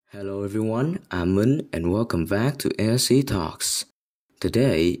Hello everyone, I'm Min and welcome back to ASC Talks.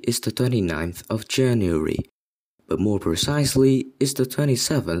 Today is the 29th of January, but more precisely, it's the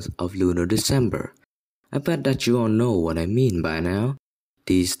 27th of lunar December. I bet that you all know what I mean by now.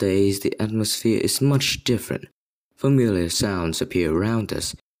 These days, the atmosphere is much different. Familiar sounds appear around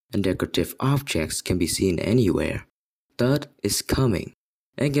us, and decorative objects can be seen anywhere. Tet is coming,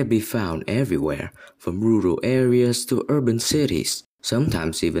 and can be found everywhere, from rural areas to urban cities,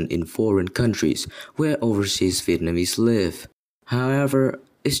 sometimes even in foreign countries where overseas Vietnamese live. However,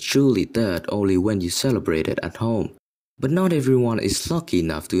 it's truly Tet only when you celebrate it at home. But not everyone is lucky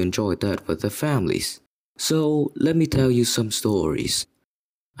enough to enjoy Tet with their families. So let me tell you some stories.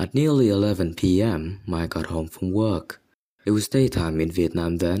 At nearly 11 p.m., Mai got home from work. It was daytime in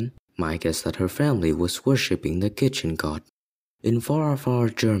Vietnam then. Mai guessed that her family was worshipping the kitchen god. In far, far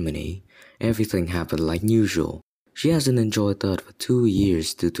Germany, everything happened like usual. She hasn't enjoyed that for 2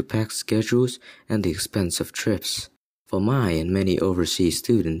 years due to packed schedules and the expensive trips. For Mai and many overseas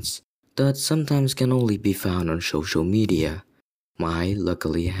students, that sometimes can only be found on social media. Mai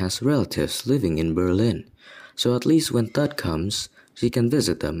luckily has relatives living in Berlin, so at least when Tet comes, she can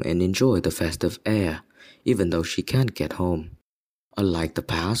visit them and enjoy the festive air, even though she can't get home. Unlike the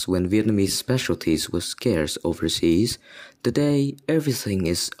past when Vietnamese specialties were scarce overseas, today everything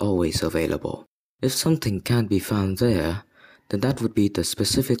is always available. If something can't be found there, then that would be the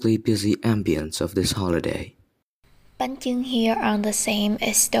specifically busy ambience of this holiday. Bánh chưng here aren't the same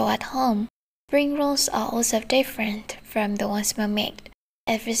as though at home. Spring rolls are also different from the ones Mom made.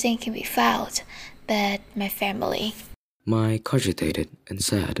 Everything can be found, but my family. Mai cogitated and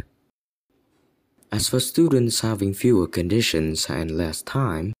said, as for students having fewer conditions and less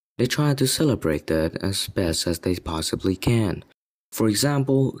time, they try to celebrate that as best as they possibly can. For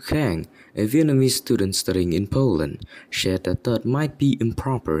example, Khang, a Vietnamese student studying in Poland, shared that Tet might be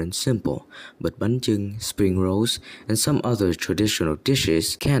improper and simple, but bánh chưng, spring rolls, and some other traditional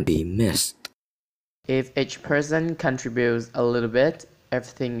dishes can't be missed. If each person contributes a little bit,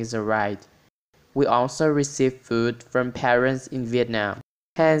 everything is alright. We also receive food from parents in Vietnam.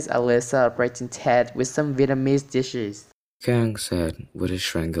 Hence, let's celebrating Tet with some Vietnamese dishes. Khang said with a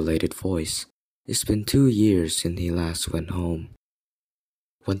strangulated voice. It's been 2 years since he last went home.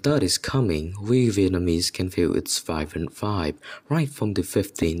 When Tet is coming, we Vietnamese can feel its vibrant vibe right from the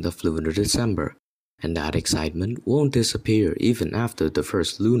 15th of lunar December, and that excitement won't disappear even after the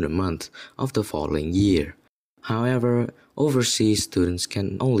first lunar month of the following year. However, overseas students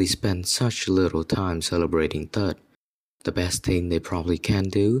can only spend such little time celebrating Tet. The best thing they probably can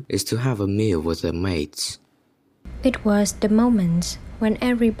do is to have a meal with their mates. It was the moment when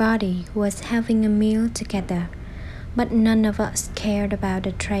everybody was having a meal together, but none of us cared about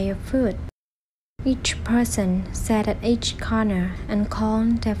the tray of food. Each person sat at each corner and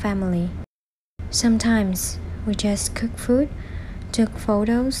called their family. Sometimes we just cooked food, took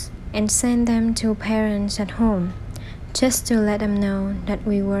photos, and sent them to parents at home, just to let them know that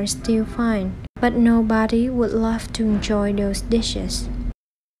we were still fine, but nobody would love to enjoy those dishes.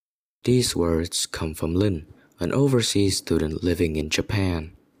 These words come from Lin, an overseas student living in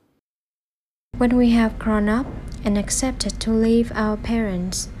Japan. When we have grown up and accepted to leave our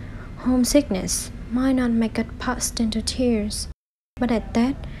parents, homesickness might not make us burst into tears. But at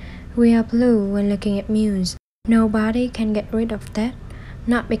that, we are blue when looking at meals. Nobody can get rid of that,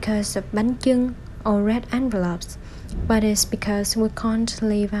 not because of bánh chưng or red envelopes, but it's because we can't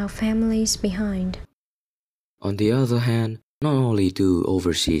leave our families behind. On the other hand, not only do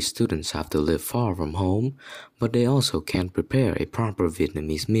overseas students have to live far from home, but they also can't prepare a proper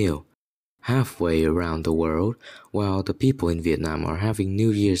Vietnamese meal. Halfway around the world, while the people in Vietnam are having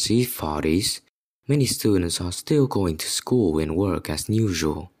New Year's Eve parties, many students are still going to school and work as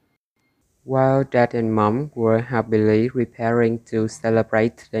usual. While Dad and Mom were happily preparing to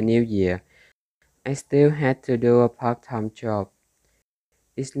celebrate the New Year, I still had to do a part-time job.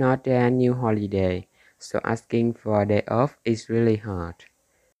 It's not their new holiday, so asking for a day off is really hard.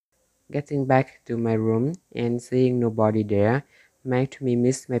 Getting back to my room and seeing nobody there made me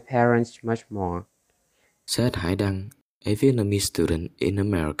miss my parents much more, said Hai Đăng, a Vietnamese student in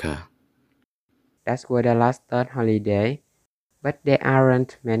America. That's why the last third holiday, but there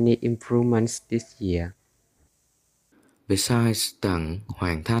aren't many improvements this year. Besides, Đăng,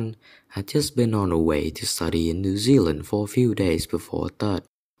 Hoàng Thanh had just been on her way to study in New Zealand for a few days before Tet.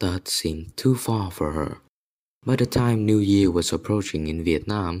 Tet seemed too far for her. By the time New Year was approaching in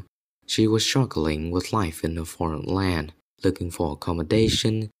Vietnam, she was struggling with life in a foreign land, looking for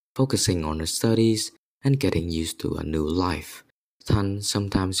accommodation, focusing on her studies, and getting used to a new life. Thanh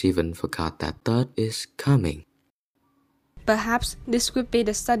sometimes even forgot that Tet is coming. Perhaps this would be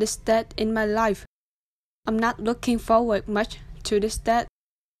the saddest date in my life. I'm not looking forward much to this date.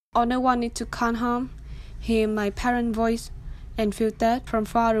 All I wanted to come home, hear my parents' voice, and feel that from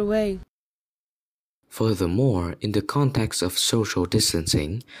far away. Furthermore, in the context of social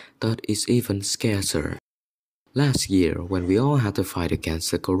distancing, that is even scarcer. Last year, when we all had to fight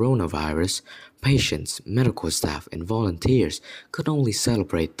against the coronavirus, patients, medical staff, and volunteers could only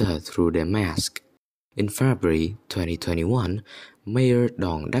celebrate that through their mask. In February 2021, Mayor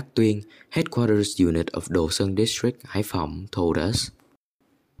Dong Đắc Tuyên, headquarters unit of Đồ Sơn District, Hải Phòng, told us,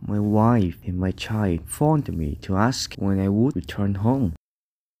 My wife and my child phoned me to ask when I would return home.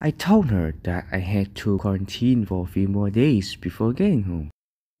 I told her that I had to quarantine for a few more days before getting home.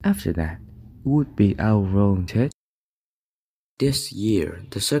 After that, it would be our own Tet. This year,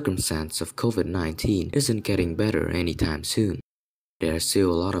 the circumstance of COVID-19 isn't getting better anytime soon. There are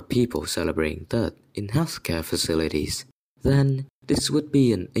still a lot of people celebrating Tet in healthcare facilities. Then, this would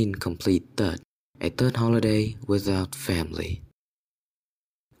be an incomplete Tet, a Tet holiday without family.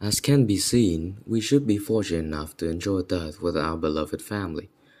 As can be seen, we should be fortunate enough to enjoy Tet with our beloved family.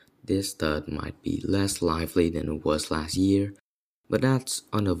 This Tet might be less lively than it was last year, but that's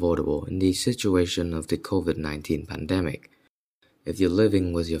unavoidable in the situation of the COVID-19 pandemic. If you're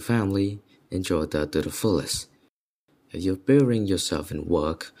living with your family, enjoy Tet to the fullest. If you're burying yourself in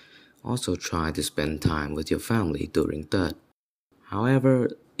work, also try to spend time with your family during Tet.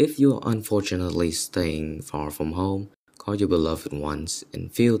 However, if you're unfortunately staying far from home, call your beloved ones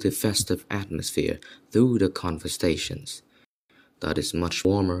and feel the festive atmosphere through the conversations. That is much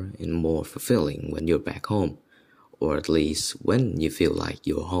warmer and more fulfilling when you're back home, or at least when you feel like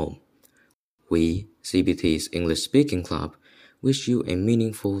you're home. We, CBT's English Speaking Club, wish you a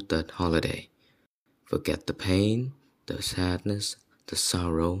meaningful Tet holiday. Forget the pain, the sadness, the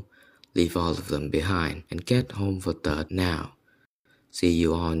sorrow, leave all of them behind and get home for Tet now. See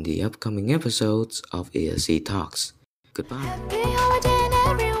you on the upcoming episodes of ASC Talks. Goodbye. Happy holiday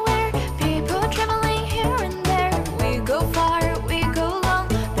everywhere.